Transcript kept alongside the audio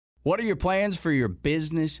What are your plans for your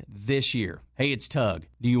business this year? Hey, it's Tug.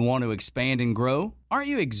 Do you want to expand and grow? Aren't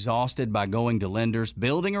you exhausted by going to lenders,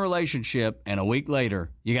 building a relationship, and a week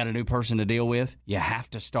later, you got a new person to deal with? You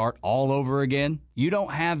have to start all over again? You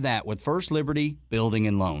don't have that with First Liberty Building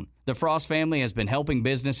and Loan. The Frost family has been helping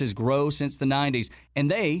businesses grow since the 90s,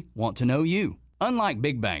 and they want to know you. Unlike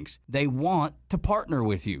big banks, they want to partner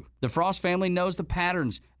with you. The Frost family knows the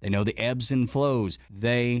patterns. They know the ebbs and flows.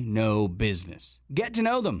 They know business. Get to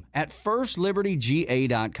know them at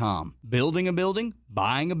firstlibertyga.com. Building a building,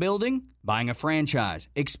 buying a franchise,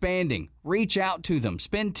 expanding. Reach out to them.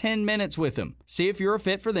 Spend 10 minutes with them. See if you're a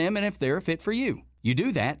fit for them and if they're a fit for you. You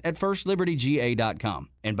do that at firstlibertyga.com.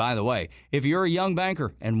 And by the way, if you're a young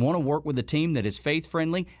banker and want to work with a team that is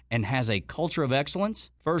faith-friendly and has a culture of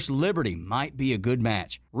excellence, First Liberty might be a good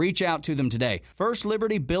match. Reach out to them today. First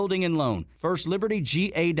Liberty Building and Loan.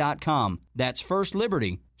 firstlibertyga.com. That's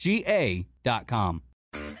firstlibertyga.com.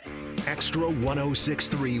 Extra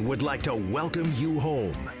 106.3 would like to welcome you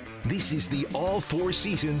home. This is the All Four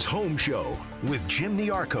Seasons Home Show with Jim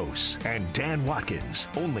Niarchos and Dan Watkins,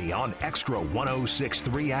 only on Extra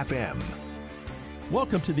 106.3 FM.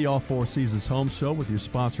 Welcome to the All Four Seasons Home Show with your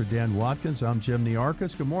sponsor, Dan Watkins. I'm Jim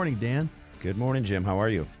Niarchos. Good morning, Dan. Good morning, Jim. How are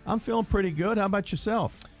you? I'm feeling pretty good. How about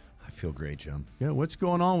yourself? I feel great, Jim. Yeah, what's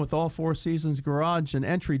going on with All Four Seasons Garage and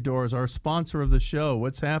Entry Doors, our sponsor of the show?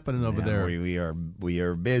 What's happening over there? We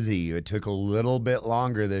are busy. It took a little bit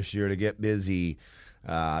longer this year to get busy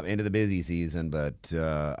into the busy season, but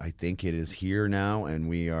I think it is here now, and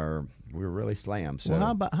we're really slammed. So,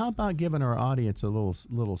 well, how about giving our audience a little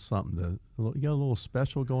something? You got a little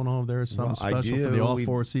special going on over there? Something special for the All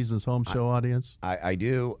Four Seasons Home Show audience? I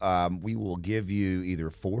do. We will give you either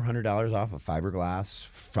 $400 off a fiberglass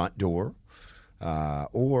front door,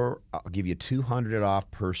 or I'll give you $200 off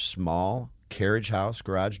per small carriage house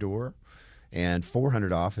garage door, and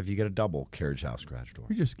 $400 off if you get a double carriage house garage door.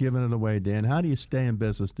 You're just giving it away, Dan. How do you stay in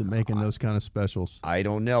business to making those kind of specials? I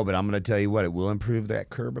don't know, but I'm going to tell you what, it will improve that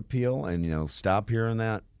curb appeal, and stop hearing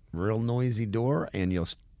that real noisy door, and you'll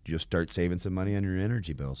start saving some money on your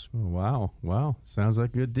energy bills. Oh, wow. Sounds like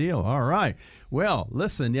a good deal. All right. Well,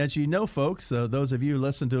 listen, as you know, folks, those of you who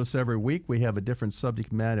listen to us every week, we have a different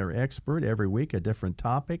subject matter expert every week, a different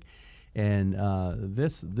topic. And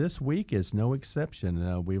this week is no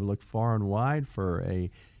exception. We look far and wide for an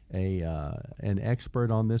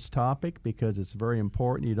expert on this topic because it's very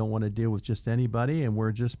important. You don't want to deal with just anybody, and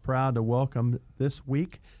we're just proud to welcome this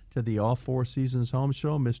week to the All Four Seasons Home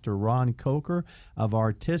Show, Mr. Ron Coker of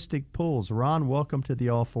Artistic Pools. Ron, welcome to the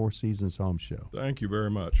All Four Seasons Home Show. Thank you very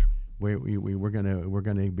much.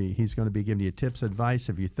 He's gonna be giving you tips, advice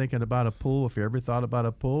if you're thinking about a pool, if you ever thought about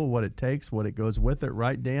a pool, what it takes, what it goes with it,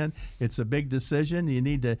 right, Dan? It's a big decision. You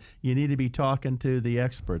need to be talking to the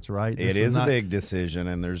experts, right? It is a big decision,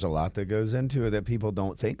 and there's a lot that goes into it that people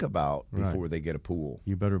don't think about before they get a pool.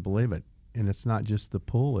 You better believe it. And it's not just the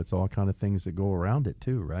pool; it's all kind of things that go around it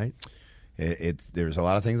too, right? There's a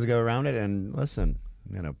lot of things that go around it, and listen.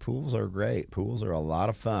 Pools are great. Pools are a lot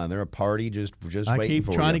of fun. They're a party just waiting for you. I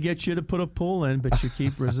keep trying to get you to put a pool in, but you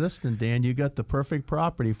keep resisting, Dan. You got the perfect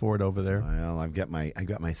property for it over there. Well, I got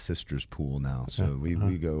my sister's pool now, so we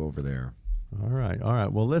go over there. All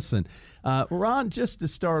right. Well, listen, Ron, just to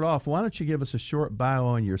start off, why don't you give us a short bio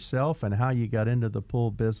on yourself and how you got into the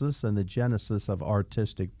pool business and the genesis of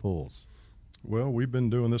Artistic Pools? Well, we've been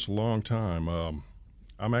doing this a long time.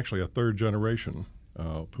 I'm actually a third generation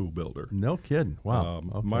pool builder. No kidding. Wow.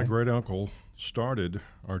 Okay. My great uncle started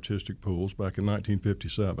Artistic Pools back in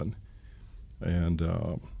 1957,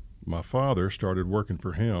 and my father started working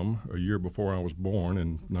for him a year before I was born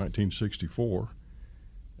in 1964,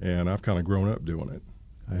 and I've kind of grown up doing it.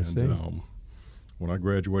 I see. When I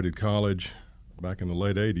graduated college back in the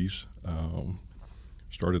late 80s,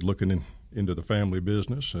 started looking into the family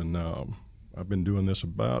business, and I've been doing this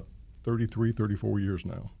about 34 years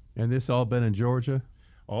now. And this all been in Georgia?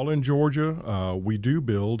 All in Georgia. We do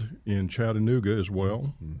build in Chattanooga as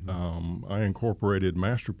well. Mm-hmm. I incorporated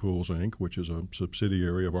Master Pools, Inc., which is a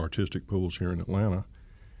subsidiary of Artistic Pools here in Atlanta,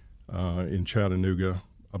 in Chattanooga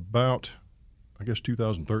about,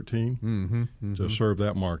 2013 to serve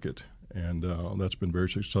that market. And that's been very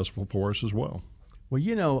successful for us as well. Well,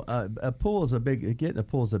 getting a pool is a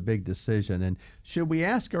big decision. And should we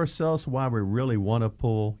ask ourselves why we really want a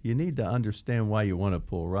pool? You need to understand why you want a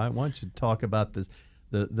pool, right? Why don't you talk about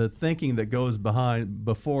the thinking that goes behind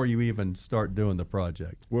before you even start doing the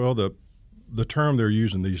project? Well, the term they're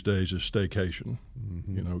using these days is staycation.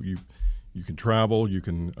 Mm-hmm. You can travel, you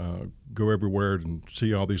can go everywhere and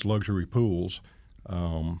see all these luxury pools,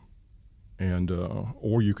 or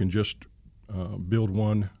you can just build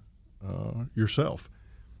one yourself.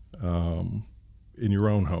 in your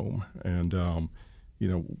own home. And,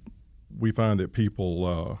 we find that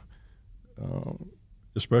people,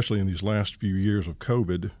 especially in these last few years of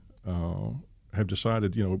COVID, have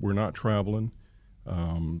decided, we're not traveling.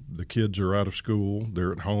 The kids are out of school.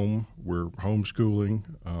 They're at home. We're homeschooling.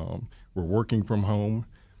 We're working from home.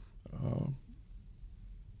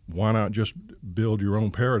 Why not just build your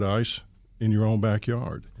own paradise in your own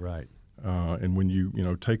backyard? Right. And when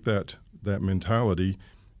you take that mentality,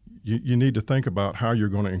 you need to think about how you're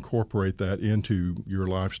going to incorporate that into your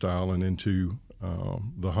lifestyle and into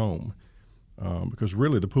the home. Because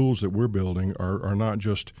really the pools that we're building are not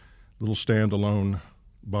just little standalone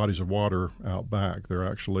bodies of water out back. They're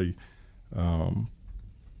actually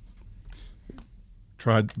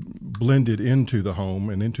blended into the home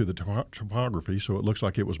and into the topography, so it looks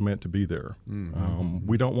like it was meant to be there. Mm-hmm.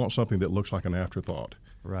 We don't want something that looks like an afterthought.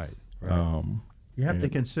 Right. You have to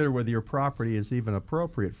consider whether your property is even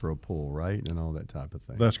appropriate for a pool, right, and all that type of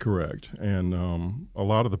thing. That's correct. And a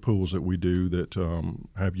lot of the pools that we do that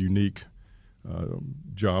have unique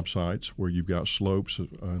job sites where you've got slopes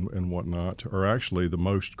and whatnot are actually the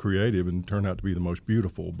most creative and turn out to be the most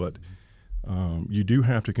beautiful. But you do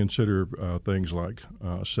have to consider things like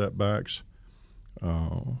setbacks,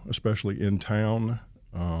 especially in town.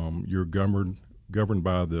 You're governed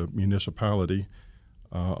by the municipality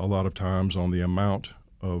a lot of times on the amount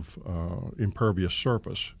of impervious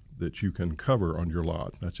surface that you can cover on your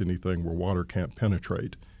lot. That's anything where water can't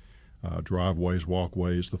penetrate. Driveways,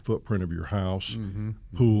 walkways, the footprint of your house,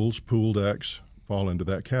 pools, pool decks fall into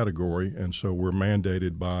that category, and so we're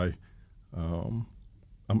mandated by an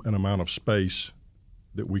amount of space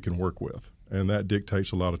that we can work with, and that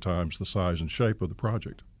dictates a lot of times the size and shape of the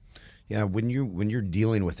project. Yeah, when you're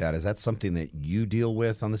dealing with that, is that something that you deal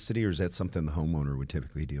with on the city, or is that something the homeowner would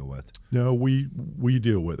typically deal with? No, we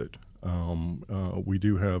deal with it. We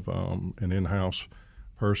do have an in-house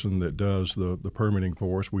person that does the permitting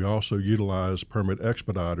for us. We also utilize permit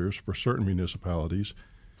expediters for certain municipalities.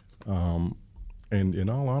 And in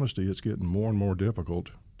all honesty, it's getting more and more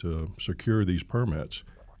difficult to secure these permits.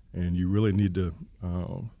 And you really need to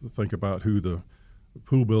think about who the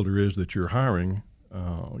pool builder is that you're hiring.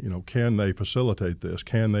 Can they facilitate this?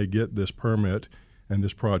 Can they get this permit and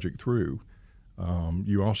this project through?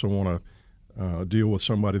 You also want to deal with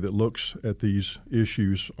somebody that looks at these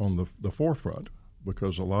issues on the forefront,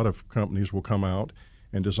 because a lot of companies will come out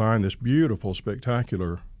and design this beautiful,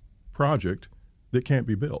 spectacular project that can't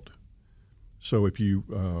be built. So if you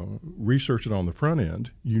research it on the front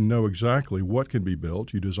end, you know exactly what can be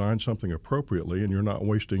built. You design something appropriately, and you're not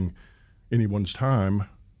wasting anyone's time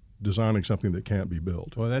designing something that can't be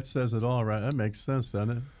built. Well, that says it all, right? That makes sense,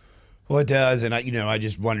 doesn't it? Well, it does, and I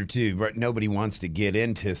just wonder too. Right, nobody wants to get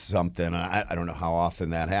into something. I don't know how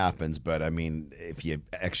often that happens, but I mean, if you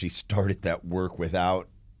actually started that work without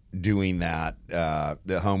doing that,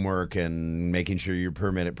 the homework and making sure you're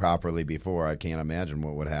permitted properly before, I can't imagine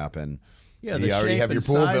what would happen. Yeah, you already have your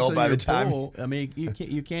pool built by the time. Pool, I mean,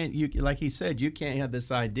 you can't. Like he said, you can't have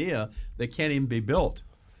this idea that can't even be built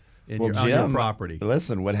on your property.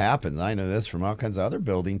 Listen, what happens? I know this from all kinds of other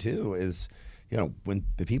building too. Is when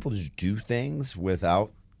the people just do things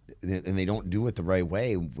without, and they don't do it the right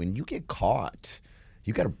way, when you get caught,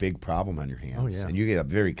 you got a big problem on your hands. Oh, yeah. And you get a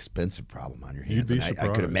very expensive problem on your hands. You'd be I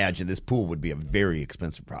could imagine this pool would be a very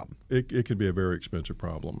expensive problem. It could be a very expensive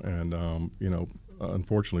problem. And,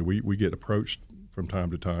 unfortunately, we get approached from time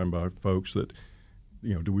to time by folks that,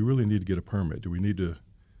 do we really need to get a permit? Do we need to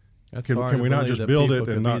Can we not just build it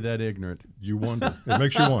and not be that ignorant? You wonder. It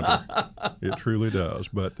makes you wonder. It truly does.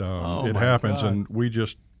 But it happens, and we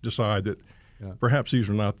just decide that perhaps these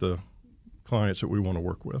are not the clients that we want to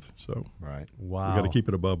work with. So right. Wow. We got to keep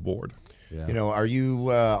it above board. Yeah. Are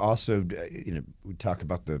you also? We talk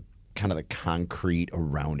about the kind of the concrete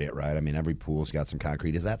around it, right? I mean, every pool's got some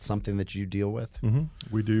concrete. Is that something that you deal with? Mm-hmm.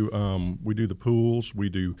 We do. We do the pools. We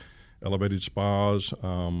do elevated spas,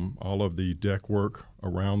 all of the deck work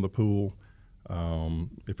around the pool.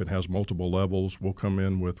 If it has multiple levels, we'll come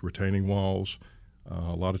in with retaining walls.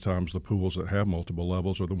 A lot of times the pools that have multiple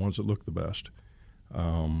levels are the ones that look the best.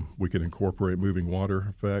 We can incorporate moving water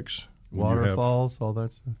effects. Waterfalls, all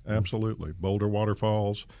that stuff? Absolutely. Boulder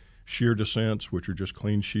waterfalls, shear descents, which are just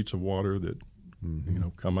clean sheets of water that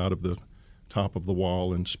come out of the top of the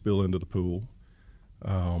wall and spill into the pool.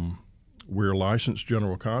 We're licensed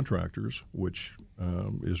general contractors, which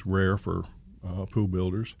is rare for pool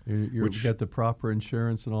builders. You've got the proper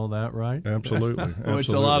insurance and all that, right? Absolutely. Which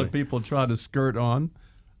a lot of people try to skirt on.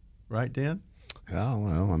 Right, Dan? Oh,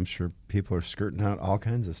 well, I'm sure people are skirting out all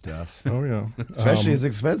kinds of stuff. Oh, yeah. Especially as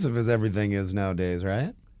expensive as everything is nowadays,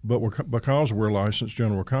 right? But because we're licensed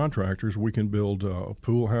general contractors, we can build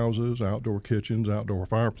pool houses, outdoor kitchens, outdoor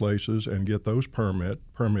fireplaces, and get those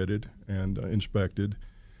permitted and inspected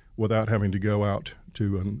without having to go out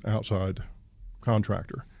to an outside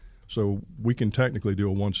contractor. So we can technically do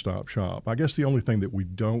a one-stop shop. I guess the only thing that we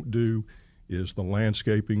don't do is the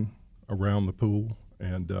landscaping around the pool,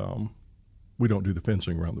 and we don't do the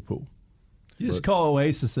fencing around the pool. You just call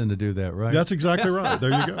Oasis in to do that, right? That's exactly right.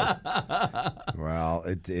 There you go. Well,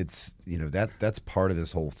 it's that's part of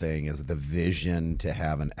this whole thing is the vision to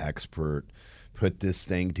have an expert put this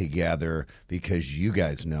thing together, because you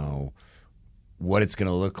guys know what it's going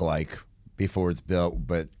to look like before it's built,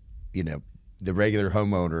 but the regular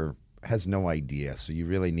homeowner has no idea. So you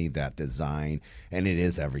really need that design, and it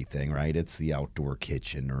is everything, right? It's the outdoor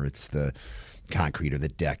kitchen, or it's the concrete or the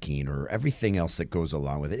decking or everything else that goes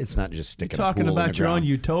along with it. It's not just sticking You're talking a pool about in the your ground. own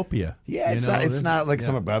utopia. Yeah, it's not like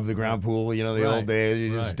some above the ground pool, the old days.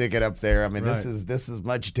 You just stick it up there. I mean, this is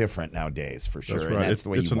much different nowadays for sure. That's right. And that's the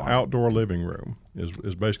way it's you an want it. outdoor living room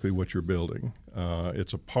is basically what you're building.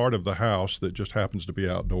 It's a part of the house that just happens to be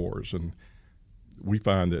outdoors. And we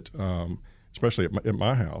find that, especially at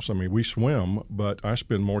my house, I mean, we swim, but I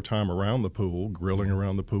spend more time around the pool, grilling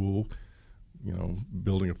around the pool,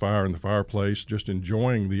 building a fire in the fireplace, just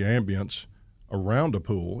enjoying the ambience around a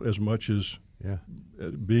pool as much as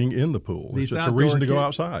being in the pool. It's a reason to go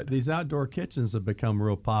outside. These outdoor kitchens have become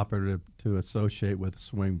real popular to associate with a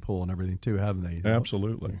swimming pool and everything too, haven't they?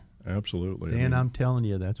 Absolutely. Dan, I'm telling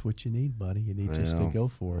you, that's what you need, buddy. You need just to go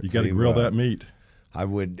for it. You got to grill that meat. I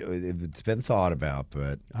would. It's been thought about,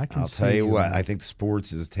 but I'll see tell you what. man. I think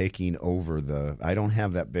sports is taking over I don't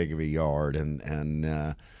have that big of a yard, and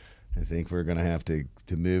I think we're going to have to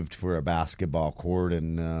move for a basketball court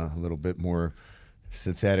and a little bit more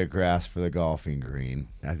synthetic grass for the golfing green.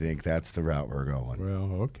 I think that's the route we're going.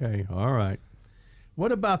 Well, okay, all right.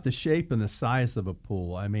 What about the shape and the size of a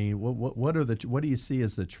pool? I mean, what do you see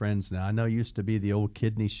as the trends now? I know it used to be the old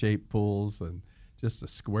kidney-shaped pools and just a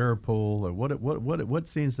square pool. Or what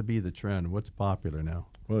seems to be the trend? What's popular now?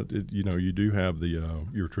 Well, you do have the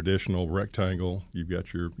your traditional rectangle. You've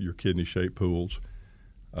got your kidney-shaped pools.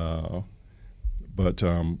 But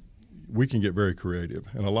we can get very creative,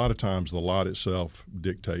 and a lot of times the lot itself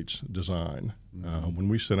dictates design. When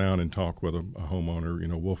we sit down and talk with a homeowner,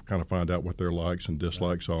 we'll kind of find out what their likes and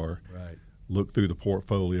dislikes are. Right. Look through the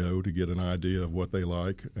portfolio to get an idea of what they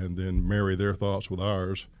like, and then marry their thoughts with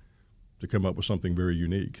ours to come up with something very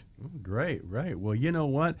unique. Great, right. Well, you know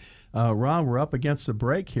what, Ron, we're up against the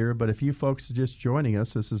break here, but if you folks are just joining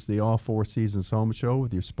us, this is the All Four Seasons Home Show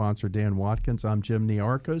with your sponsor, Dan Watkins. I'm Jim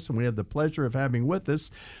Niarchos, and we have the pleasure of having with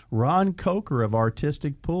us Ron Coker of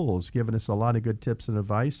Artistic Pools, giving us a lot of good tips and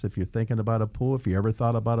advice. If you're thinking about a pool, if you ever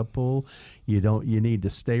thought about a pool, you need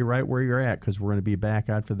to stay right where you're at, because we're going to be back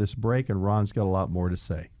after this break, and Ron's got a lot more to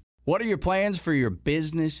say. What are your plans for your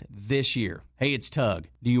business this year? Hey, it's Tug.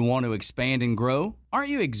 Do you want to expand and grow? Aren't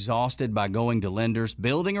you exhausted by going to lenders,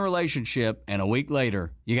 building a relationship, and a week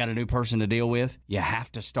later, you got a new person to deal with? You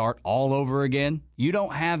have to start all over again? You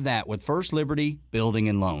don't have that with First Liberty Building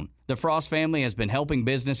and Loan. The Frost family has been helping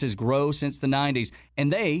businesses grow since the 90s,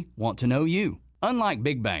 and they want to know you. Unlike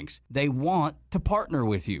big banks, they want to partner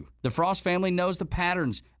with you. The Frost family knows the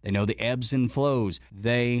patterns. They know the ebbs and flows.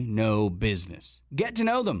 They know business. Get to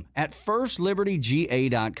know them at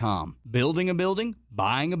firstlibertyga.com. Building a building,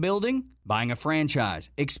 buying a franchise,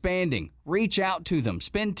 expanding. Reach out to them.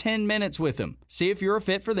 Spend 10 minutes with them. See if you're a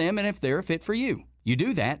fit for them and if they're a fit for you. You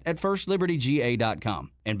do that at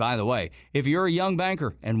firstlibertyga.com. And by the way, if you're a young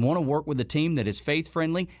banker and want to work with a team that is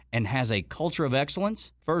faith-friendly and has a culture of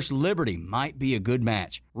excellence, First Liberty might be a good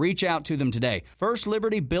match. Reach out to them today. First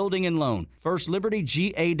Liberty Building and Loan.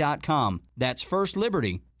 firstlibertyga.com. That's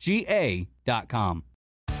firstlibertyga.com.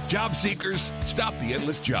 Job seekers, stop the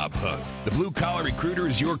endless job hunt. The Blue Collar Recruiter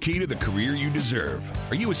is your key to the career you deserve.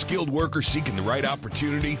 Are you a skilled worker seeking the right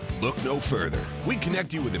opportunity? Look no further. We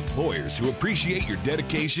connect you with employers who appreciate your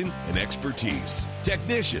dedication and expertise.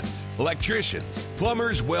 Technicians, electricians,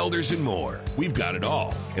 plumbers, welders, and more. We've got it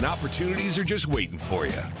all, and opportunities are just waiting for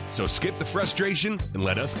you. So skip the frustration and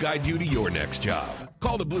let us guide you to your next job.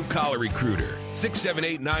 Call the Blue Collar Recruiter,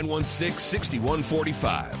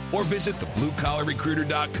 678-916-6145, or visit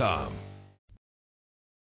thebluecollarrecruiter.com.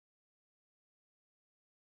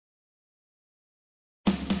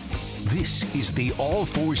 This is the All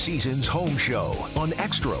Four Seasons Home Show on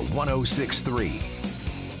Extra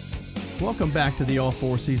 106.3. Welcome back to the All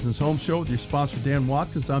Four Seasons Home Show with your sponsor, Dan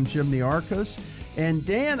Watkins. I'm Jim Niarchos. And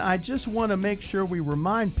Dan, I just want to make sure we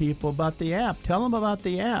remind people about the app. Tell them about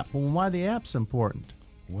the app and why the app's important.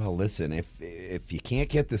 Well, listen, if you can't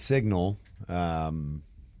get the signal,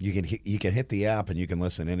 You can hit the app and you can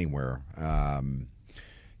listen anywhere.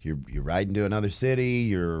 You're riding to another city.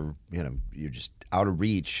 You're just out of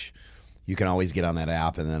reach. You can always get on that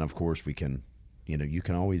app, and then of course you can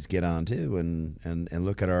always get on too and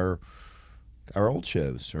look at our old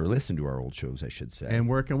shows, or listen to our old shows, I should say. And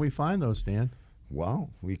where can we find those, Dan? Well,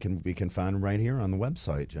 we can find them right here on the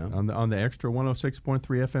website, Jim. On the Extra 106.3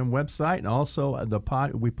 FM website, and also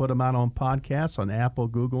we put them out on podcasts on Apple,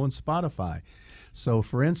 Google, and Spotify. So,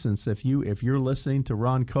 for instance, if you're listening to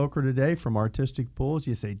Ron Coker today from Artistic Pools,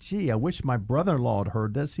 you say, "Gee, I wish my brother-in-law had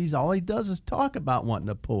heard this. All he does is talk about wanting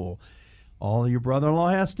a pool." All your brother-in-law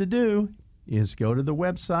has to do is go to the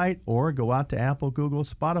website or go out to Apple, Google,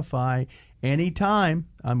 Spotify anytime.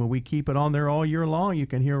 I mean, we keep it on there all year long. You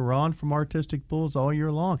can hear Ron from Artistic Pools all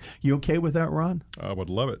year long. You okay with that, Ron? I would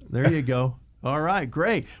love it. There you go. All right,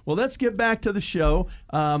 great. Well, let's get back to the show.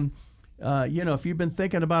 If you've been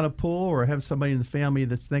thinking about a pool or have somebody in the family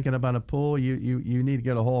that's thinking about a pool, you need to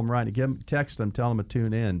get a hold of them right and text them, tell them to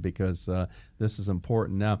tune in, because this is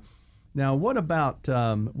important. Now, what about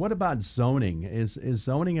zoning? Is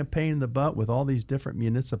zoning a pain in the butt with all these different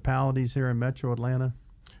municipalities here in Metro Atlanta?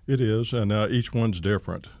 It is, and each one's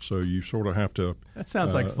different. So you sort of have to. That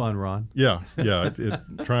sounds like fun, Ron. Yeah.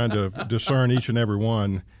 Trying to discern each and every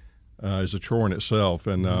one is a chore in itself.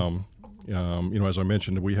 And as I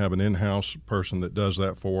mentioned, we have an in-house person that does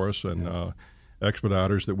that for us, and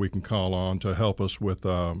expediters that we can call on to help us with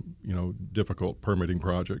difficult permitting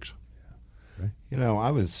projects.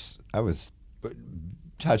 I was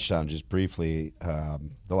touched on just briefly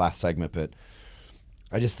the last segment, but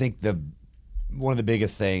I just think one of the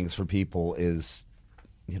biggest things for people is,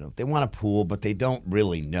 they want a pool, but they don't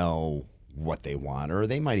really know what they want, or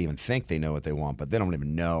they might even think they know what they want, but they don't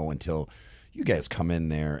even know until you guys come in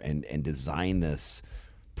there and design this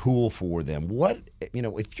pool for them.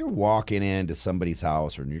 If you're walking into somebody's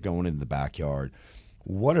house or you're going into the backyard,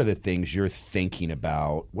 what are the things you're thinking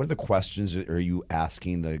about? What are the questions are you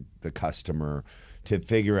asking the customer to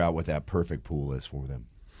figure out what that perfect pool is for them?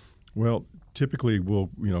 Well, typically we'll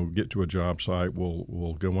get to a job site,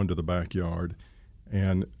 we'll go into the backyard,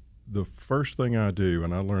 and the first thing I do,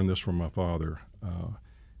 and I learned this from my father,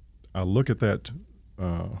 I look at that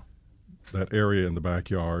area in the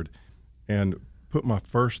backyard and put my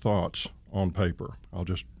first thoughts on paper. I'll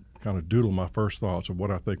just kind of doodle my first thoughts of what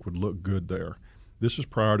I think would look good there. This is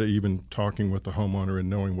prior to even talking with the homeowner and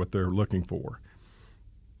knowing what they're looking for.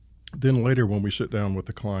 Then later, when we sit down with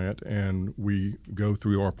the client and we go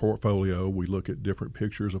through our portfolio, we look at different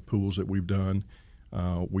pictures of pools that we've done.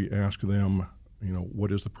 We ask them,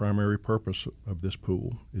 what is the primary purpose of this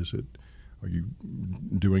pool? Are you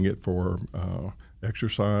doing it for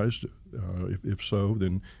exercise? If so,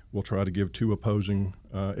 then we'll try to give two opposing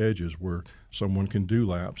edges where someone can do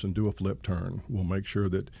laps and do a flip turn. We'll make sure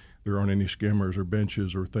that there aren't any skimmers or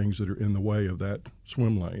benches or things that are in the way of that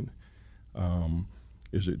swim lane.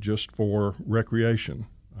 Is it just for recreation?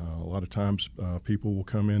 A lot of times people will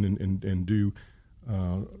come in and do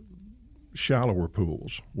shallower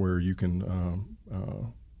pools where you can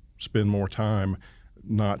spend more time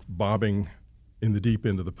not bobbing in the deep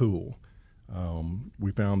end of the pool.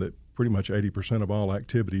 We found that pretty much 80% of all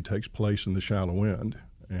activity takes place in the shallow end.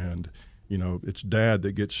 And, it's Dad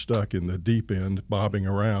that gets stuck in the deep end, bobbing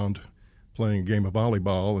around, playing a game of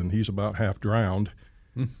volleyball, and he's about half drowned,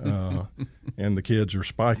 and the kids are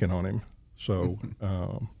spiking on him. So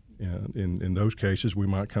in those cases, we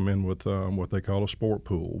might come in with what they call a sport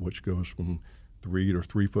pool, which goes from 3 to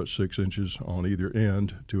 3 foot 6 inches on either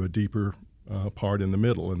end to a deeper part in the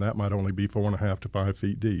middle, and that might only be 4.5 to 5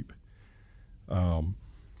 feet deep.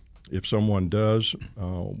 If someone does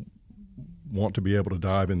want to be able to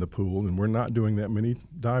dive in the pool, and we're not doing that many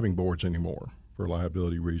diving boards anymore for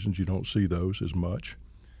liability reasons, you don't see those as much.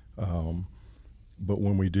 But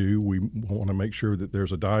when we do, we want to make sure that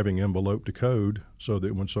there's a diving envelope to code so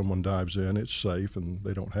that when someone dives in, it's safe and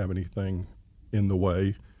they don't have anything in the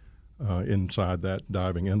way inside that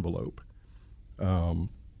diving envelope. And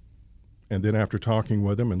then after talking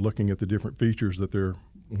with them and looking at the different features that they're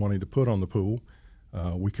wanting to put on the pool,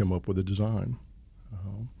 we come up with a design.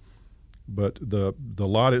 But the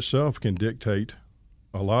lot itself can dictate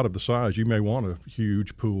a lot of the size. You may want a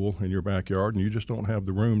huge pool in your backyard and you just don't have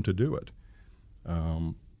the room to do it.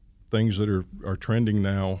 Things that are trending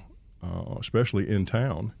now, especially in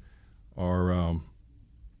town, are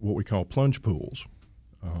what we call plunge pools,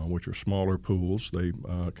 which are smaller pools. They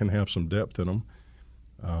can have some depth in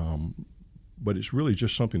them, but it's really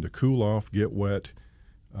just something to cool off, get wet,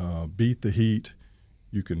 beat the heat.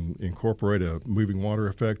 You can incorporate a moving water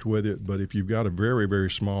effect with it, but if you've got a very,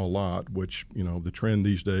 very small lot, which the trend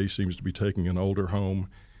these days seems to be taking an older home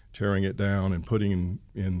tearing it down and putting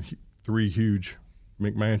in 3 huge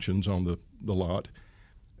McMansions on the lot,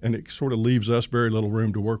 and it sort of leaves us very little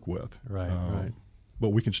room to work with. Right. But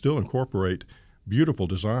we can still incorporate beautiful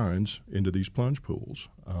designs into these plunge pools.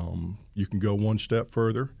 You can go one step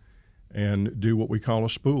further and do what we call a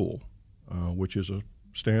spool, which is a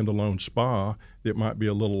standalone spa that might be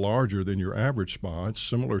a little larger than your average spa. It's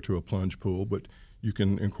similar to a plunge pool, but you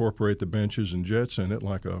can incorporate the benches and jets in it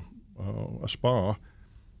like a spa,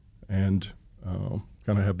 and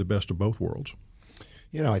kind of have the best of both worlds.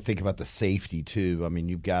 You know, I think about the safety too. I mean,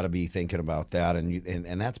 you've got to be thinking about that,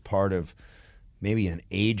 and that's part of maybe an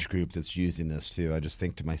age group that's using this too. I just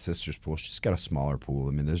think to my sister's pool. She's got a smaller pool.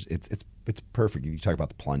 I mean, it's perfect. You talk about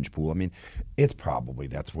the plunge pool. I mean, it's probably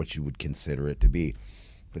that's what you would consider it to be.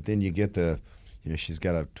 But then you get she's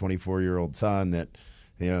got a 24-year-old son that,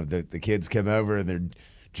 the kids come over and they're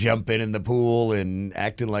jumping in the pool and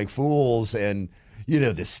acting like fools, and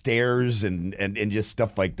the stairs and just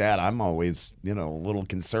stuff like that. I'm always, a little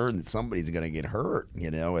concerned that somebody's going to get hurt,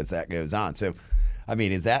 as that goes on. So, I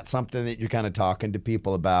mean, is that something that you're kind of talking to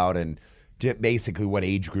people about, and basically what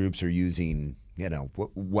age groups are using,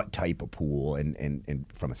 what type of pool and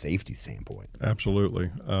from a safety standpoint?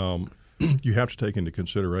 Absolutely. You have to take into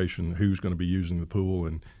consideration who's going to be using the pool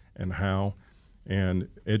and how, and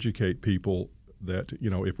educate people that,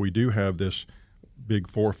 if we do have this big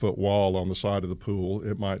 4-foot wall on the side of the pool,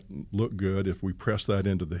 it might look good if we press that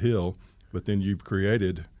into the hill, but then you've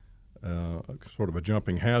created sort of a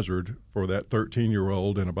jumping hazard for that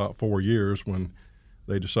 13-year-old in about 4 years when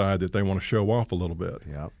they decide that they want to show off a little bit.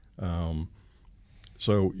 Yeah.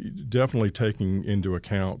 So definitely taking into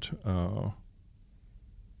account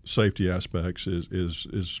safety aspects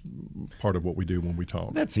is part of what we do when we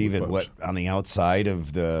talk. That's even what on the outside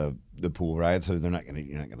of the pool, right? So you're not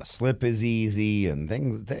gonna slip as easy and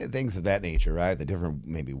things of that nature, right? The different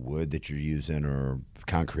maybe wood that you're using or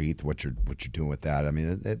concrete, what you're doing with that. I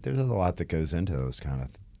mean, there's a lot that goes into those kind of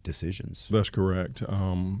decisions. That's correct.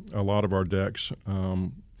 A lot of our decks,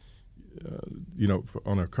 on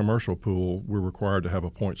a commercial pool, we're required to have a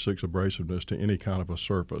 0.6 abrasiveness to any kind of a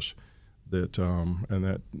surface. That and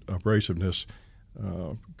that abrasiveness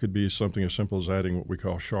could be something as simple as adding what we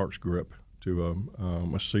call shark's grip to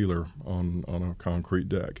a sealer on a concrete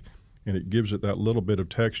deck, and it gives it that little bit of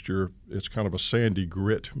texture. It's kind of a sandy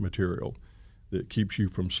grit material that keeps you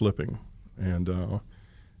from slipping, and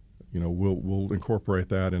we'll incorporate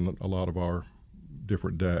that in a lot of our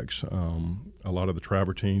different decks. A lot of the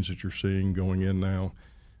travertines that you're seeing going in now,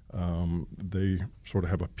 they sort of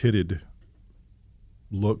have a pitted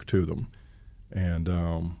look to them, and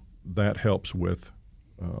that helps with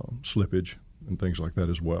slippage and things like that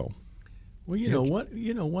as well. Well,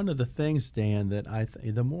 one of the things, Dan, that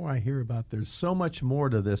the more I hear about, there's so much more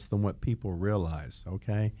to this than what people realize.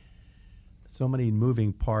 Okay, so many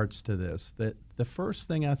moving parts to this. That the first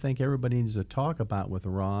thing I think everybody needs to talk about with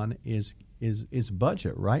Ron is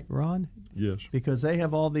budget, right, Ron? Yes. Because they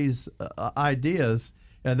have all these ideas,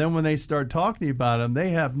 and then when they start talking about them, they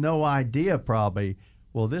have no idea probably.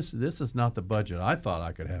 Well, this is not the budget I thought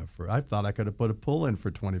I could have I thought I could have put a pool in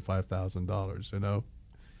for $25,000.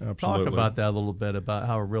 Absolutely. Talk about that a little bit, about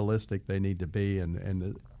how realistic they need to be,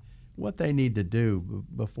 and what they need to do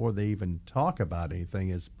before they even talk about anything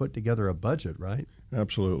is put together a budget, right?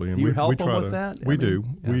 Absolutely. And do you help we them try with that? We do.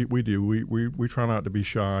 Yeah. We do. We try not to be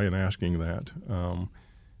shy in asking that,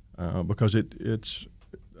 because it's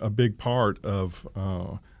a big part of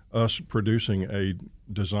us producing a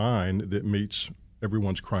design that meets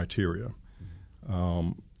everyone's criteria.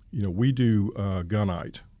 We do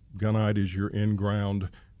gunite. Gunite is your in-ground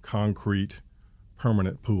concrete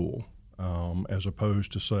permanent pool, as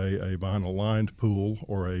opposed to, say, a vinyl-lined pool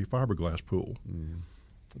or a fiberglass pool. Mm.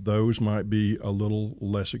 Those might be a little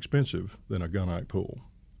less expensive than a gunite pool,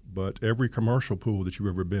 but every commercial pool that you've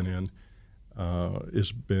ever been in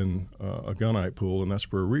has been a gunite pool, and that's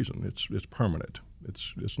for a reason. It's permanent.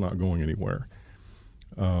 It's not going anywhere.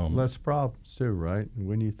 Less problems too, right?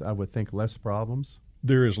 I would think less problems.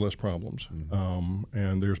 There is less problems,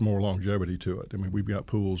 and there's more longevity to it. I mean, we've got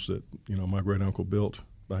pools that my great uncle built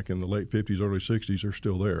back in the late 50s, early 60s are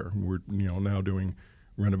still there. We're now doing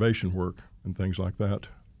renovation work and things like that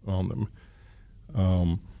on them.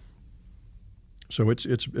 So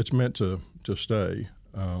it's meant to stay,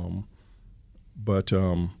 but.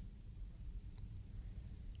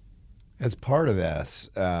 As part of this,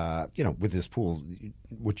 with this pool,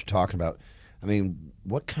 what you're talking about, I mean,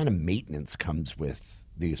 what kind of maintenance comes with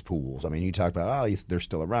these pools? I mean, you talked about, they're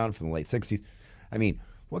still around from the late 60s. I mean,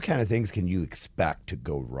 what kind of things can you expect to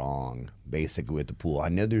go wrong, basically, with the pool? I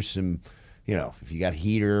know there's some if you got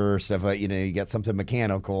heater or stuff like, you got something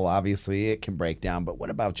mechanical, obviously it can break down. But what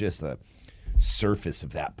about just the surface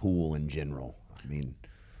of that pool in general? I mean,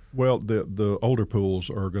 well, the older pools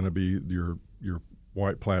are going to be your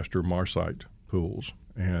white plaster Marcite pools,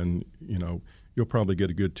 and you'll probably get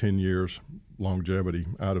a good 10 years longevity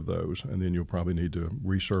out of those, and then you'll probably need to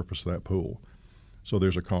resurface that pool. So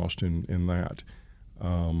there's a cost in that.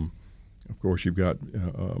 Of course, you've got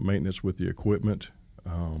maintenance with the equipment.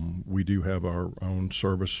 We do have our own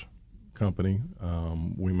service company.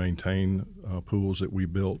 We maintain pools that we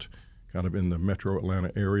built kind of in the metro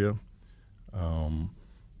Atlanta area.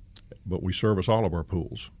 But we service all of our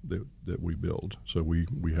pools that we build. So we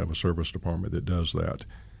have a service department that does that.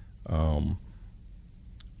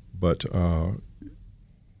 But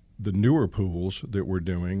the newer pools that we're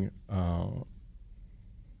doing,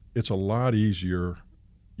 it's a lot easier.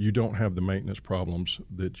 You don't have the maintenance problems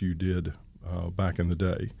that you did back in the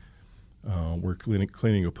day. We're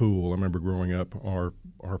cleaning a pool. I remember growing up, our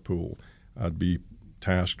pool, I'd be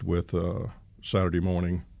tasked with Saturday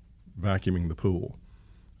morning vacuuming the pool.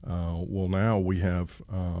 Well, now we have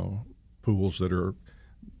pools that are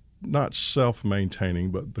not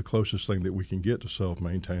self-maintaining, but the closest thing that we can get to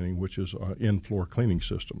self-maintaining, which is in-floor cleaning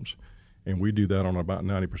systems. And we do that on about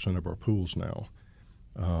 90% of our pools now.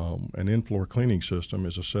 An in-floor cleaning system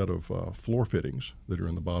is a set of floor fittings that are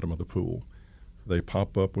in the bottom of the pool. They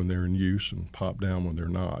pop up when they're in use and pop down when they're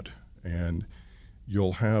not. And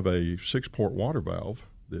you'll have a 6-port water valve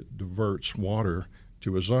that diverts water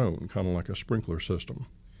to a zone, kind of like a sprinkler system.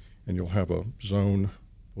 And you'll have a zone,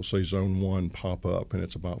 we'll say zone 1, pop up, and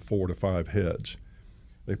it's about 4 to 5 heads.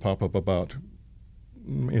 They pop up about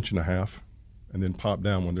 1.5 inches and then pop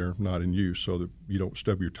down when they're not in use so that you don't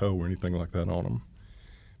stub your toe or anything like that on them.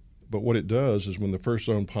 But what it does is when the first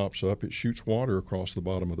zone pops up, it shoots water across the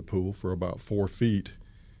bottom of the pool for about 4 feet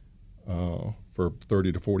for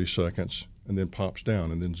 30 to 40 seconds and then pops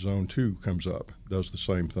down. And then zone 2 comes up, does the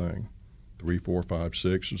same thing. 3, 4, 5,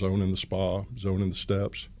 6, zone in the spa, zone in the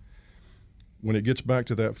steps. When it gets back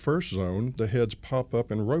to that first zone, the heads pop up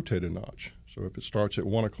and rotate a notch. So if it starts at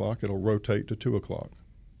 1 o'clock, it'll rotate to 2 o'clock.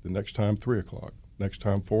 The next time, 3 o'clock. Next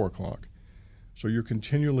time, 4 o'clock. So you're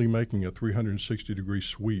continually making a 360-degree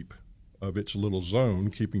sweep of its little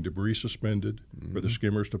zone, keeping debris suspended for the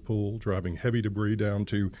skimmers to pull, driving heavy debris down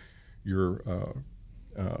to your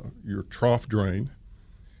trough drain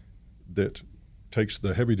that takes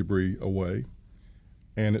the heavy debris away.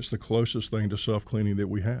 And it's the closest thing to self-cleaning that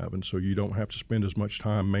we have. And so you don't have to spend as much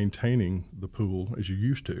time maintaining the pool as you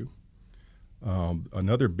used to.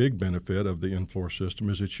 Another big benefit of the in-floor system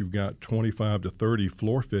is that you've got 25 to 30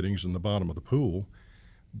 floor fittings in the bottom of the pool,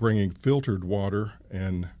 bringing filtered water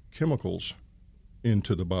and chemicals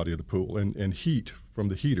into the body of the pool and heat from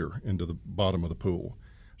the heater into the bottom of the pool.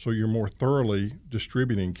 So you're more thoroughly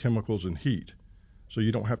distributing chemicals and heat. So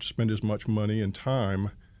you don't have to spend as much money and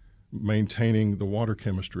time maintaining the water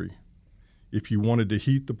chemistry. If you wanted to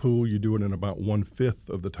heat the pool, you do it in about 1/5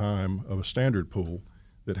 of the time of a standard pool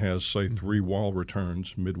that has, say, 3 wall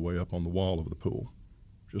returns midway up on the wall of the pool.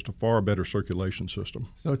 Just a far better circulation system.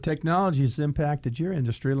 So technology has impacted your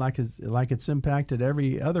industry like it's impacted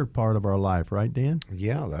every other part of our life, right, Dan?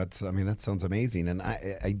 Yeah, that sounds amazing. And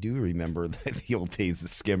I do remember the old days, the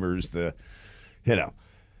skimmers,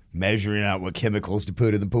 measuring out what chemicals to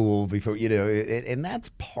put in the pool before, and that's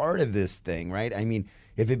part of this thing, right? I mean,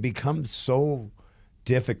 if it becomes so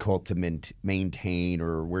difficult to maintain,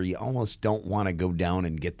 or where you almost don't want to go down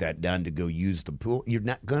and get that done to go use the pool, you're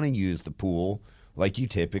not going to use the pool like you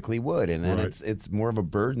typically would, and then right. it's more of a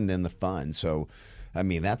burden than the fun. So, I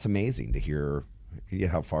mean, that's amazing to hear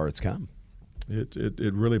how far it's come.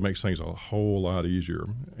 It really makes things a whole lot easier,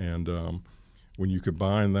 and when you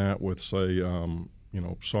combine that with, say,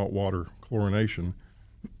 saltwater chlorination,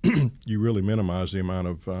 you really minimize the amount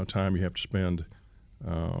of time you have to spend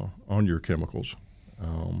on your chemicals.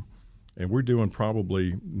 And we're doing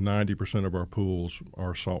probably 90% of our pools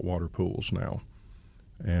are saltwater pools now.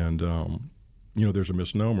 And, there's a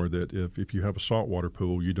misnomer that if you have a saltwater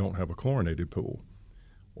pool, you don't have a chlorinated pool.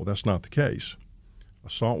 Well, that's not the case. A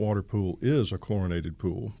saltwater pool is a chlorinated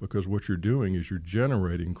pool because what you're doing is you're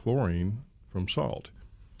generating chlorine from salt.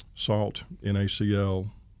 Salt, NaCl,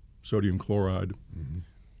 sodium chloride. Mm-hmm.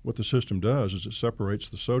 What the system does is it separates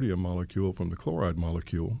the sodium molecule from the chloride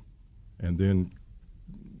molecule and then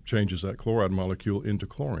changes that chloride molecule into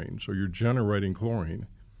chlorine. So you're generating chlorine.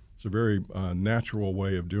 It's a very natural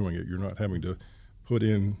way of doing it. You're not having to put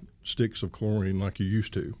in sticks of chlorine like you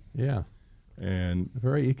used to. Yeah. And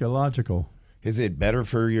very ecological. Is it better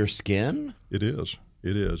for your skin? It is.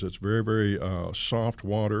 It is. It's very, very soft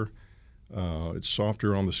water. It's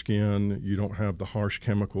softer on the skin. You don't have the harsh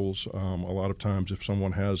chemicals. A lot of times if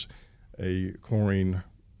someone has a chlorine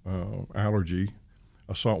allergy,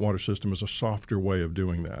 a saltwater system is a softer way of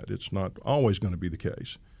doing that. It's not always going to be the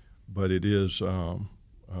case, but it is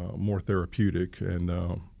more therapeutic.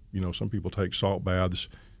 And, some people take salt baths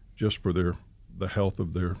just for the health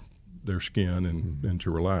of their skin and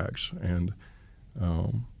to relax. And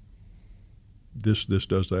this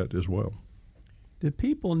does that as well. Do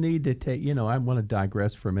people need to take, I want to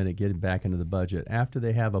digress for a minute, getting back into the budget. After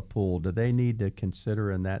they have a pool, do they need to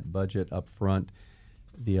consider in that budget up front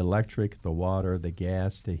the electric, the water, the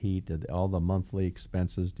gas, the heat, all the monthly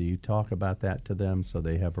expenses? Do you talk about that to them so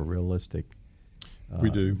they have a realistic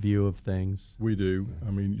view of things? We do.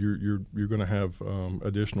 I mean, you're going to have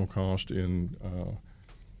additional cost in,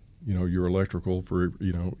 your electrical for,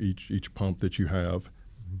 each pump that you have.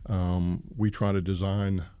 We try to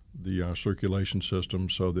design the circulation system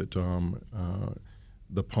so that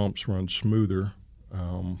the pumps run smoother.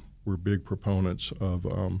 We're big proponents of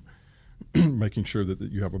making sure that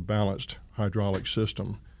you have a balanced hydraulic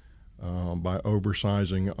system by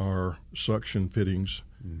oversizing our suction fittings.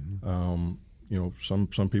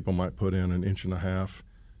 Some people might put in an 1.5 inch,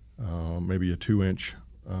 maybe a 2-inch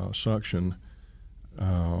suction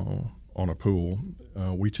on a pool.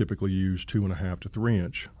 We typically use 2.5 to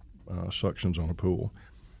 3-inch suctions on a pool.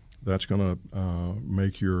 That's going to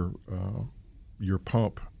make your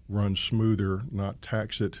pump run smoother, not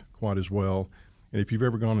tax it quite as well. And if you've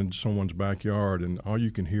ever gone into someone's backyard and all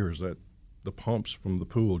you can hear is that the pumps from the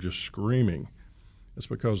pool just screaming, it's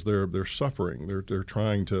because they're suffering. They're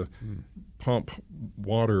trying to pump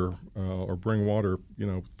water or bring water,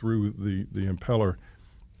 through the impeller.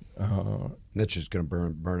 That's just going to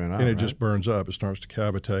burn it out. And it just burns up. It starts to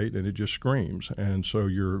cavitate, and it just screams. And so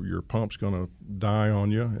your pump's going to die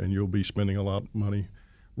on you, and you'll be spending a lot of money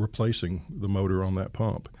replacing the motor on that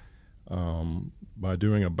pump. By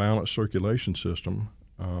doing a balanced circulation system,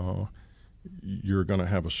 you're going to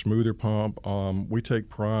have a smoother pump. We take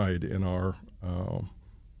pride in our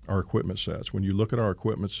equipment sets. When you look at our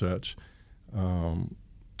equipment sets,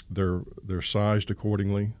 they're sized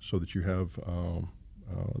accordingly so that you have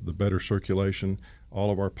the better circulation.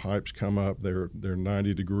 All of our pipes come up. They're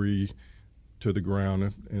 90 degree to the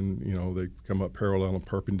ground, and they come up parallel and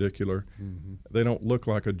perpendicular. They don't look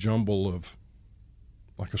like a jumble of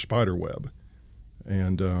like a spider web,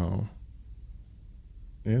 and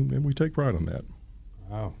we take pride on that.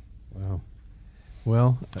 Wow.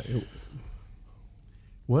 Well,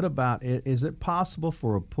 what about, is it possible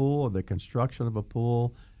for a pool or the construction of a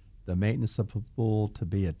pool, the maintenance of a pool, to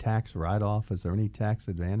be a tax write-off? Is there any tax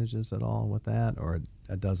advantages at all with that, or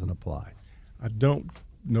that doesn't apply? I don't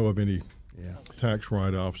know of any tax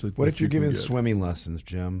write-offs. What if you're giving swimming lessons,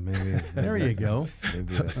 Jim? Maybe there you go.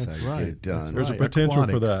 Maybe that's how you get it done. There's a potential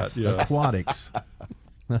for that. Yeah, aquatics.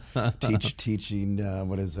 Teaching.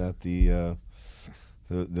 What is that? The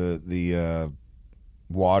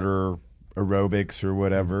water aerobics or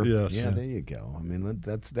whatever. Yes. Yeah, there you go. I mean,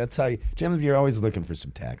 that's how you, Jim. You're always looking for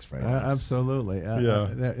some tax write-offs. Absolutely.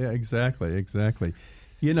 Exactly.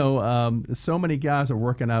 So many guys are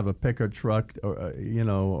working out of a pickup truck,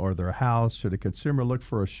 or their house. Should a consumer look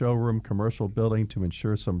for a showroom commercial building to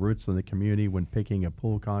ensure some roots in the community when picking a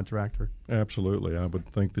pool contractor? Absolutely. I would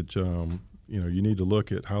think that you need to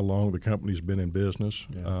look at how long the company's been in business.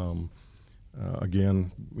 Yeah.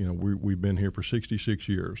 Again, we've been here for 66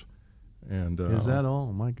 years. And is that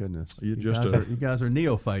all? My goodness! You guys are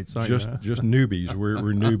neophytes, aren't you? Just newbies. We're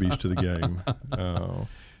newbies to the game.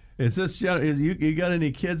 Is this? You got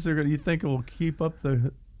any kids that you think will keep up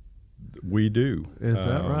the? We do. Is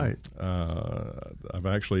that right? I've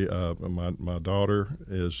actually my daughter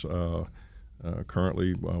is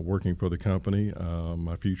currently working for the company.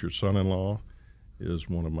 My future son-in-law is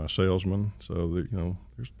one of my salesmen. So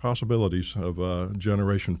there's possibilities of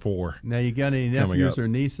Generation 4. Now, you got any nephews or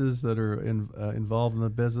nieces that are involved in the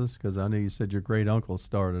business? Because I know you said your great uncle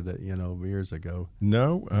started it, years ago.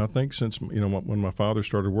 No, I think since when my father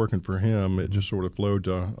started working for him, it just sort of flowed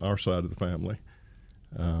to our side of the family.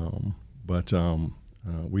 But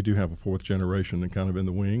we do have a fourth generation and kind of in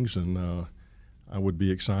the wings, and I would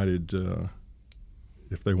be excited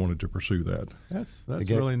if they wanted to pursue that. That's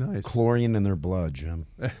really nice. Chlorine in their blood, Jim.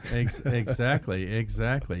 Exactly,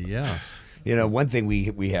 yeah. One thing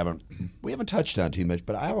we haven't touched on too much,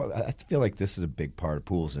 but I feel like this is a big part of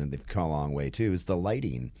pools, and they've come a long way too, is the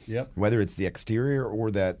lighting. Yep. Whether it's the exterior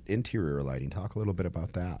or that interior lighting. Talk a little bit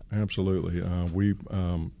about that. Absolutely.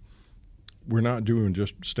 We're not doing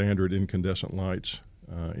just standard incandescent lights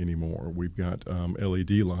anymore. We've got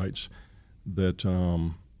LED lights that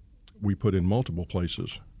we put in multiple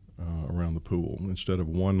places around the pool. Instead of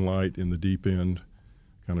one light in the deep end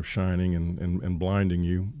kind of shining and blinding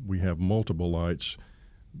you, we have multiple lights.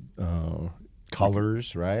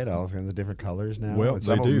 Colors, right? All kinds of different colors now. Well, and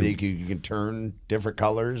some they of them do. make you can turn different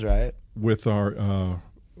colors, right? With our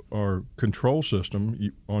control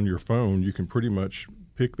system on your phone, you can pretty much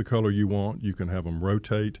pick the color you want. You can have them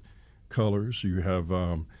rotate colors. You have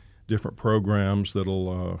different programs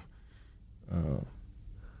that'll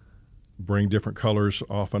bring different colors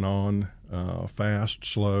off and on, fast,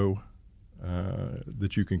 slow,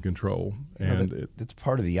 that you can control. And that's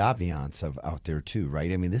part of the ambiance of out there too,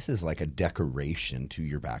 right? I mean, this is like a decoration to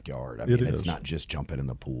your backyard. I mean, it's not just jumping in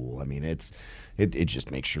the pool. I mean, it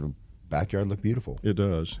just makes your backyard look beautiful. It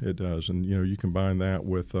does, and you combine that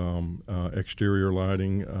with exterior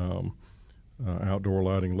lighting, outdoor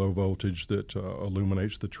lighting, low voltage that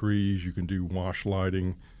illuminates the trees. You can do wash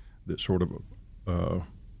lighting that sort of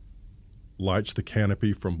lights the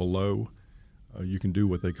canopy from below. You can do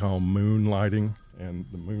what they call moon lighting, and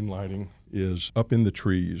the moon lighting is up in the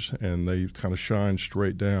trees, and they kind of shine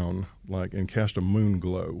straight down and cast a moon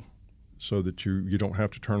glow, so that you don't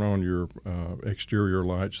have to turn on your exterior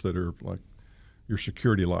lights that are like your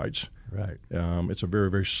security lights. Right. It's a very,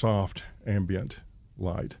 very soft ambient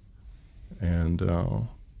light, and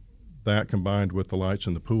that combined with the lights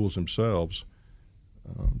in the pools themselves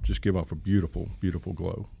just give off a beautiful, beautiful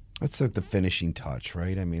glow. That's like the finishing touch,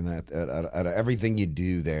 right? I mean, that everything you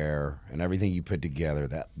do there and everything you put together,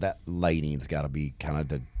 that lighting's got to be kind of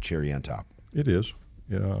the cherry on top. It is.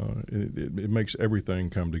 It makes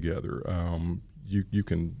everything come together. You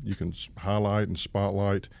can highlight and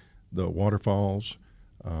spotlight the waterfalls,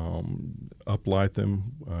 uplight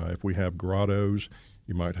them. If we have grottos,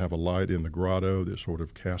 you might have a light in the grotto that sort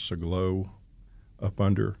of casts a glow up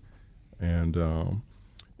under, and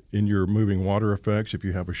in your moving water effects, if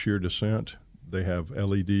you have a shear descent, they have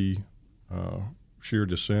LED shear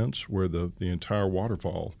descents where the entire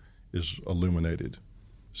waterfall is illuminated,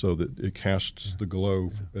 so that it casts the glow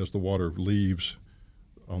as the water leaves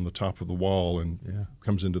on the top of the wall and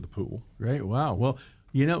comes into the pool. Great. Wow. Well,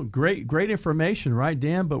 great information, right,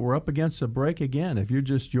 Dan? But we're up against a break again. If you're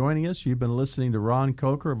just joining us, you've been listening to Ron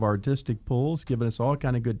Coker of Artistic Pools, giving us all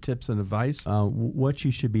kind of good tips and advice, what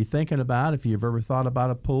you should be thinking about if you've ever thought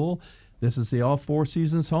about a pool. This is the All Four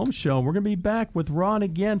Seasons Home Show. We're going to be back with Ron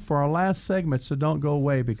again for our last segment, so don't go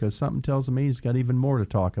away, because something tells me he's got even more to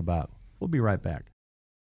talk about. We'll be right back.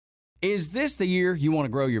 Is this the year you want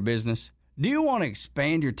to grow your business? Do you want to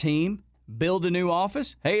expand your team? Build a new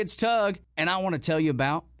office? Hey, it's Tug, and I want to tell you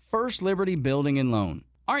about First Liberty Building and Loan.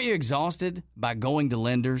 Aren't you exhausted by going to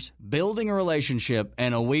lenders, building a relationship,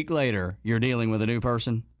 and a week later, you're dealing with a new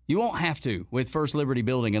person? You won't have to with First Liberty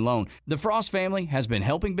Building and Loan. The Frost family has been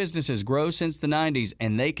helping businesses grow since the 90s,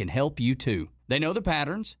 and they can help you too. They know the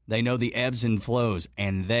patterns, they know the ebbs and flows,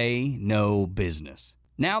 and they know business.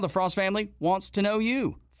 Now the Frost family wants to know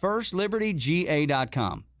you.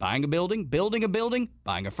 FirstLibertyGA.com. Buying a building, building a building,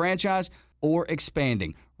 buying a franchise, or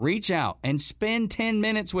expanding. Reach out and spend 10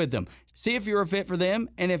 minutes with them. See if you're a fit for them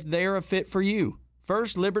and if they're a fit for you.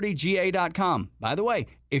 FirstLibertyGA.com. By the way,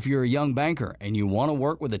 if you're a young banker and you want to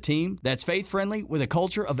work with a team that's faith-friendly with a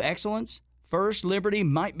culture of excellence, First Liberty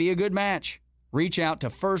might be a good match. Reach out to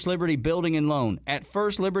First Liberty Building and Loan at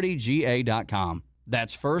FirstLibertyGA.com.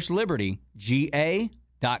 That's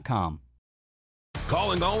FirstLibertyGA.com.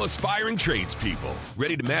 Calling all aspiring tradespeople.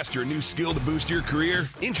 Ready to master a new skill to boost your career?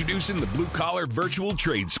 Introducing the Blue Collar Virtual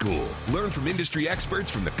Trade School. Learn from industry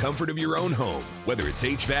experts from the comfort of your own home. Whether it's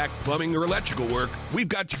HVAC, plumbing, or electrical work, we've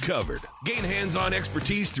got you covered. Gain hands-on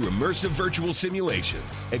expertise through immersive virtual simulations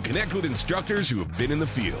and connect with instructors who have been in the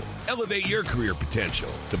field. Elevate your career potential.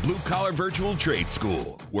 The Blue Collar Virtual Trade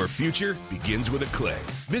School, where future begins with a click.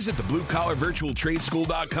 Visit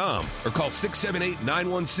thebluecollarvirtualtradeschool.com or call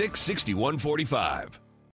 678-916-6145.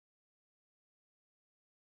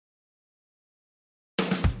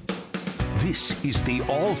 This is the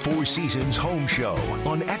All Four Seasons Home Show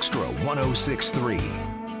on Extra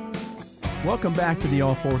 106.3. Welcome back to the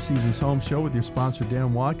All Four Seasons Home Show with your sponsor,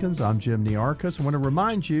 Dan Watkins. I'm Jim Niarchos. I want to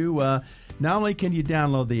remind you, not only can you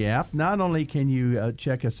download the app, not only can you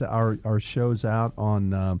check our shows out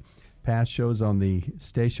on past shows on the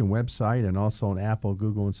station website and also on Apple,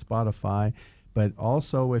 Google, and Spotify, but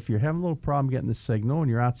also if you're having a little problem getting the signal and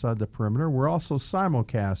you're outside the perimeter, we're also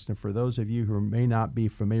simulcast. And for those of you who may not be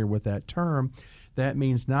familiar with that term, that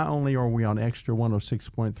means not only are we on Extra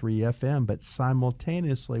 106.3 FM, but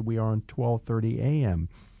simultaneously we are on 1230 AM,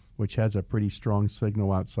 which has a pretty strong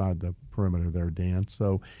signal outside the perimeter there, Dan.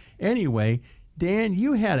 So anyway, Dan,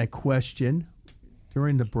 you had a question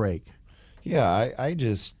during the break. Yeah, I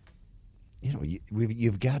just,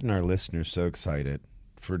 you've gotten our listeners so excited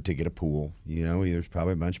to get a pool. There's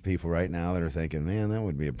probably a bunch of people right now that are thinking, man, that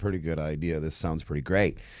would be a pretty good idea. This sounds pretty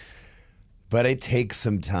great. But it takes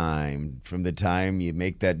some time from the time you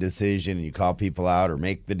make that decision and you call people out or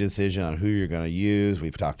make the decision on who you're going to use.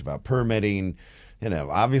 We've talked about permitting.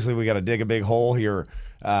 Obviously we got to dig a big hole here.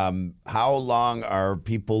 How long are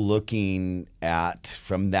people looking at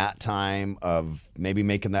from that time of maybe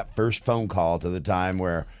making that first phone call to the time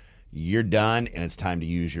where you're done and it's time to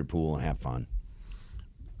use your pool and have fun?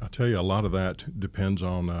 I'll tell you, a lot of that depends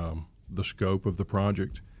on the scope of the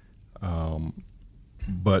project.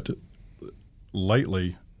 But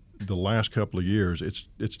lately, the last couple of years,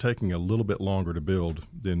 it's taking a little bit longer to build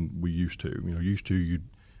than we used to. Used to you'd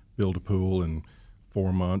build a pool in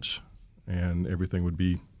 4 months and everything would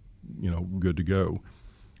be, good to go.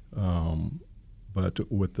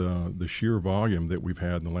 But with the sheer volume that we've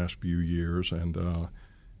had in the last few years, and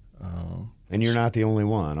you're not the only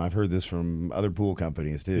one. I've heard this from other pool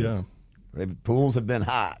companies too. Yeah. Pools have been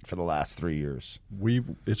hot for the last 3 years.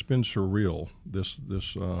 It's been surreal, this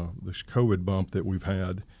COVID bump that we've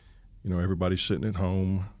had. Everybody's sitting at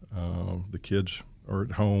home. The kids are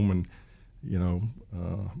at home, and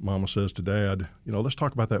Mama says to Dad, let's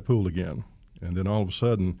talk about that pool again. And then all of a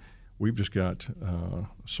sudden, we've just got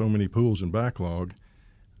so many pools in backlog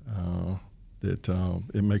that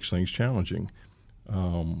it makes things challenging.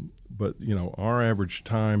 But our average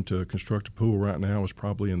time to construct a pool right now is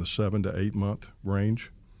probably in the 7 to 8 month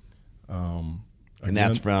range. And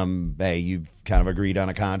that's from, hey, you've kind of agreed on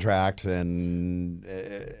a contract and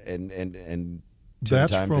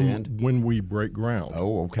that's time from to end? When we break ground.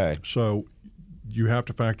 Oh, okay. So you have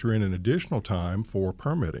to factor in an additional time for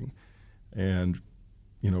permitting. And,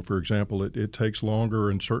 for example, it takes longer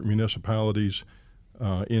in certain municipalities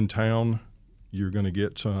in town. You're going to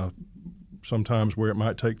get sometimes where it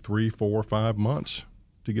might take 3, 4, 5 months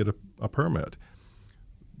to get a permit.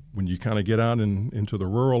 When you kind of get out into the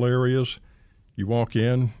rural areas, you walk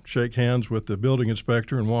in, shake hands with the building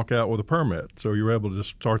inspector, and walk out with a permit. So you're able to just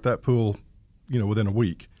start that pool, within a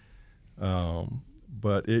week.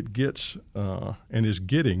 But it gets and is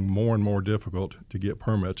getting more and more difficult to get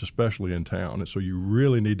permits, especially in town. And so you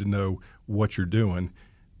really need to know what you're doing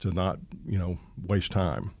to not, waste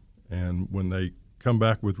time. And when they come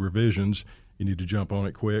back with revisions, you need to jump on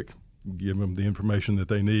it quick, give them the information that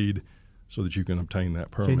they need so that you can obtain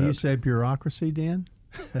that permit. Can you say bureaucracy, Dan?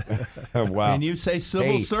 Wow. Can you say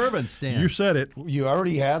civil servants, Dan? You said it. You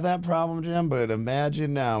already have that problem, Jim, but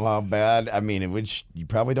imagine now how bad, which you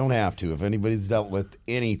probably don't have to. If anybody's dealt with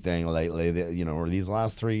anything lately, or these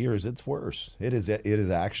last 3 years, it's worse. It is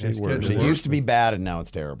actually worse. It used to be bad, and now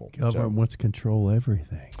it's terrible. Government wants to control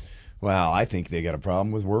everything. Well, I think they got a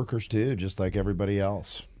problem with workers too, just like everybody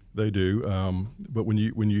else. They do, but when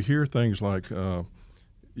you hear things like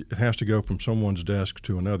it has to go from someone's desk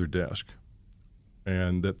to another desk,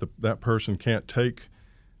 and that person can't take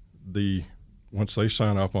once they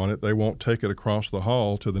sign off on it, they won't take it across the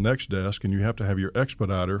hall to the next desk, and you have to have your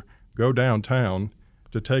expediter go downtown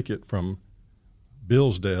to take it from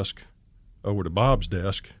Bill's desk over to Bob's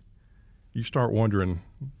desk. You start wondering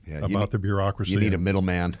about the bureaucracy. You need a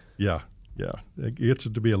middleman. Yeah. It gets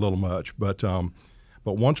to be a little much. But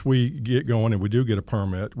once we get going and we do get a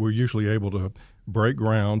permit, we're usually able to break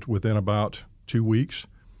ground within about 2 weeks.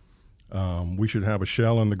 We should have a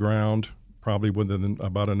shell in the ground probably within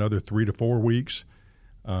about another 3 to 4 weeks.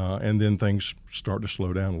 And then things start to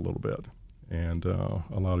slow down a little bit. And a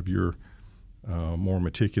lot of your more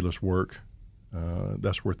meticulous work,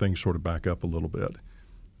 that's where things sort of back up a little bit.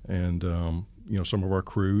 And some of our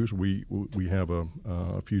crews, we have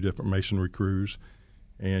a few different masonry crews,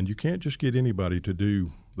 and you can't just get anybody to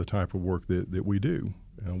do the type of work that we do.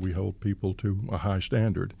 We hold people to a high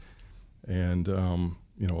standard, and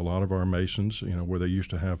a lot of our masons, where they used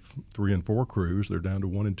to have 3 and 4 crews, they're down to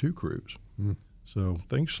 1 and 2 crews. So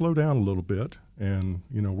things slow down a little bit, and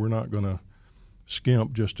we're not going to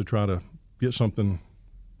skimp just to try to get something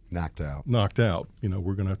knocked out.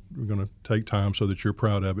 We're gonna take time so that you're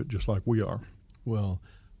proud of it, just like we are. Well,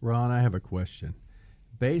 Ron, I have a question.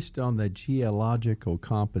 Based on the geological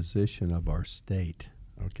composition of our state,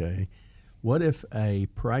 okay, what if a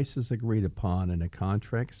price is agreed upon and a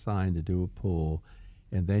contract signed to do a pool,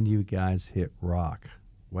 and then you guys hit rock?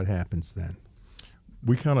 What happens then?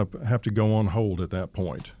 We kind of have to go on hold at that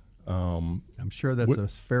point. I'm sure that's a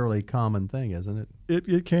fairly common thing, isn't it?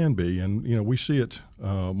 It can be, and we see it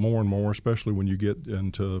more and more, especially when you get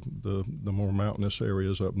into the more mountainous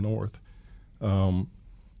areas up north.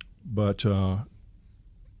 But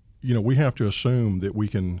we have to assume that we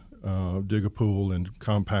can dig a pool in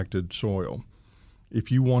compacted soil,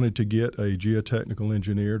 If you wanted to get a geotechnical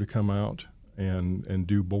engineer to come out and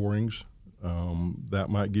do borings, that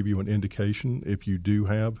might give you an indication if you do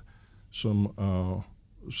have some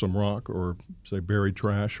rock or, say, buried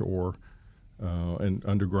trash or an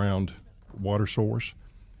underground water source.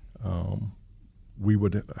 We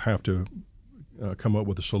would have to come up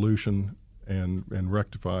with a solution and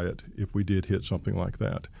rectify it if we did hit something like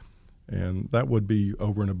that. And that would be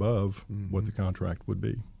over and above what the contract would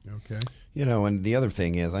be. Okay. You know, and the other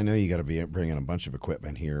thing is, I know you got to be bringing a bunch of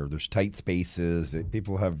equipment here. There's tight spaces.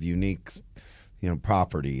 People have unique,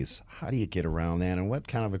 properties. How do you get around that? And what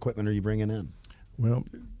kind of equipment are you bringing in? Well,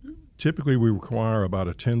 typically we require about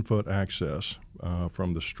a 10-foot access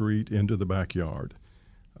from the street into the backyard.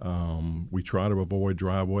 We try to avoid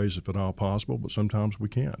driveways if at all possible, but sometimes we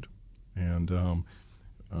can't. And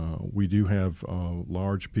we do have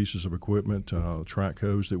large pieces of equipment, track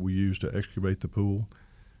hose that we use to excavate the pool.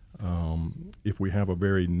 If we have a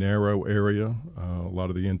very narrow area, a lot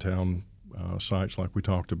of the in-town sites like we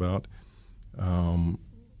talked about,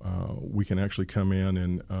 we can actually come in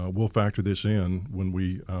and we'll factor this in when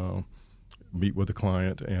we meet with the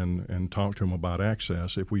client and talk to them about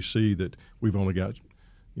access. If we see that we've only got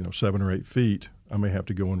 7 or 8 feet, I may have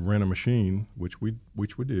to go and rent a machine, which we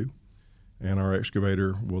do, and our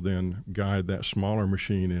excavator will then guide that smaller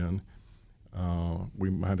machine in. We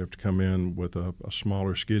might have to come in with a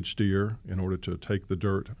smaller skid steer in order to take the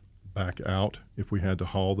dirt back out if we had to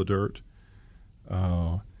haul the dirt.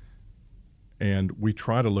 And we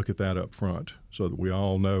try to look at that up front so that we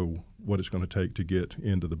all know what it's going to take to get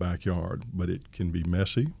into the backyard. But it can be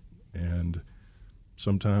messy, and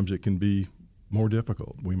sometimes it can be more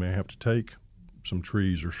difficult. We may have to take some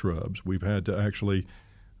trees or shrubs. We've had to actually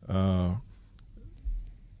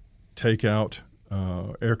take out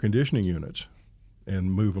air conditioning units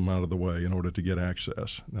and move them out of the way in order to get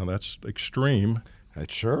access. Now, that's extreme.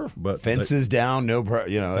 That's sure. But fences down,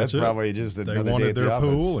 that's probably just another day at the office. They wanted their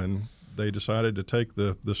pool, and they decided to take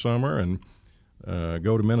the summer and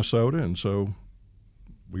go to Minnesota, and so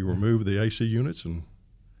we removed the AC units and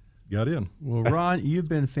got in. Well, Ron, you've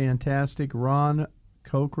been fantastic. Ron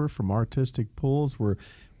Coker from Artistic Pools. We're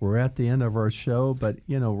at the end of our show, but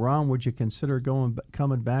Ron, would you consider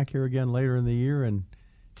coming back here again later in the year and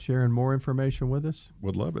sharing more information with us?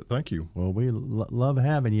 Would love it. Thank you. Well, we love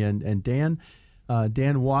having you. And Dan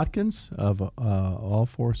Watkins of All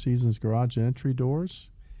Four Seasons Garage and Entry Doors.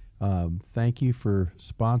 Thank you for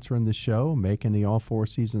sponsoring the show, making the All Four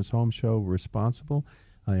Seasons Home Show responsible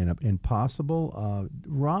and possible.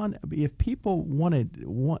 Ron, if people want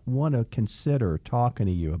to consider talking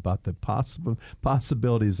to you about the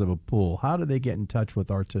possibilities of a pool, how do they get in touch with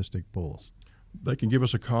Artistic Pools? They can give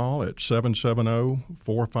us a call at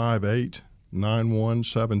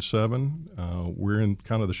 770-458-9177. We're in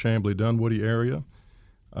kind of the Chamblee-Dunwoody area.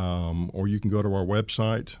 Or you can go to our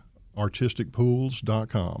website,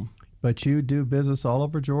 artisticpools.com. But you do business all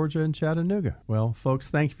over Georgia and Chattanooga. Well, folks,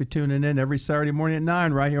 thank you for tuning in every Saturday morning at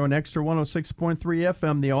 9 right here on Extra 106.3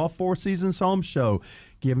 FM, the All Four Seasons Home Show,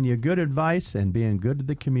 giving you good advice and being good to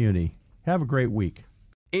the community. Have a great week.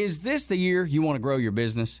 Is this the year you want to grow your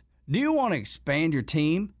business? Do you want to expand your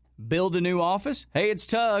team? Build a new office? Hey, it's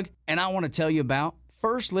Tug, and I want to tell you about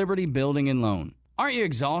First Liberty Building and Loan. Aren't you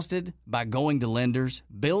exhausted by going to lenders,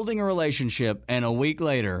 building a relationship, and a week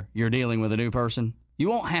later, you're dealing with a new person? You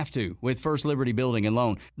won't have to with First Liberty Building and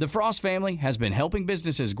Loan. The Frost family has been helping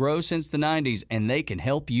businesses grow since the 90s, and they can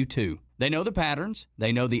help you too. They know the patterns,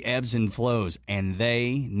 they know the ebbs and flows, and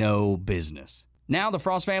they know business. Now the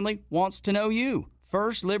Frost family wants to know you.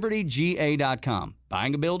 FirstLibertyGA.com.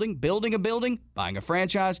 Buying a building, building a building, buying a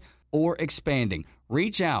franchise, or expanding.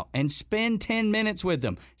 Reach out and spend 10 minutes with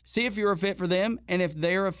them. See if you're a fit for them and if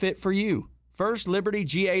they're a fit for you.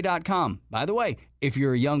 FirstLibertyGA.com. By the way, if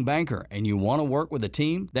you're a young banker and you want to work with a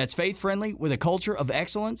team that's faith-friendly with a culture of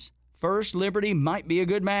excellence, First Liberty might be a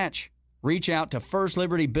good match. Reach out to First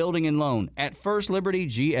Liberty Building and Loan at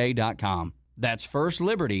FirstLibertyGA.com. That's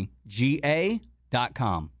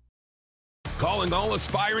FirstLibertyGA.com. Calling all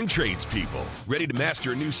aspiring tradespeople. Ready to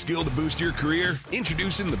master a new skill to boost your career?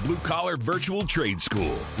 Introducing the Blue Collar Virtual Trade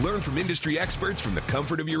School. Learn from industry experts from the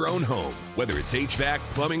comfort of your own home. Whether it's HVAC,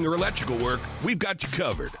 plumbing, or electrical work, we've got you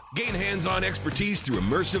covered. Gain hands-on expertise through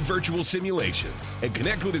immersive virtual simulations and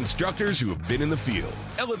connect with instructors who have been in the field.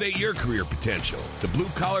 Elevate your career potential. The Blue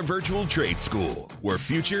Collar Virtual Trade School, where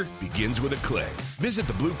future begins with a click. Visit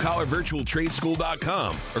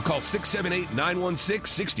thebluecollarvirtualtradeschool.com or call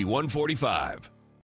 678-916-6145.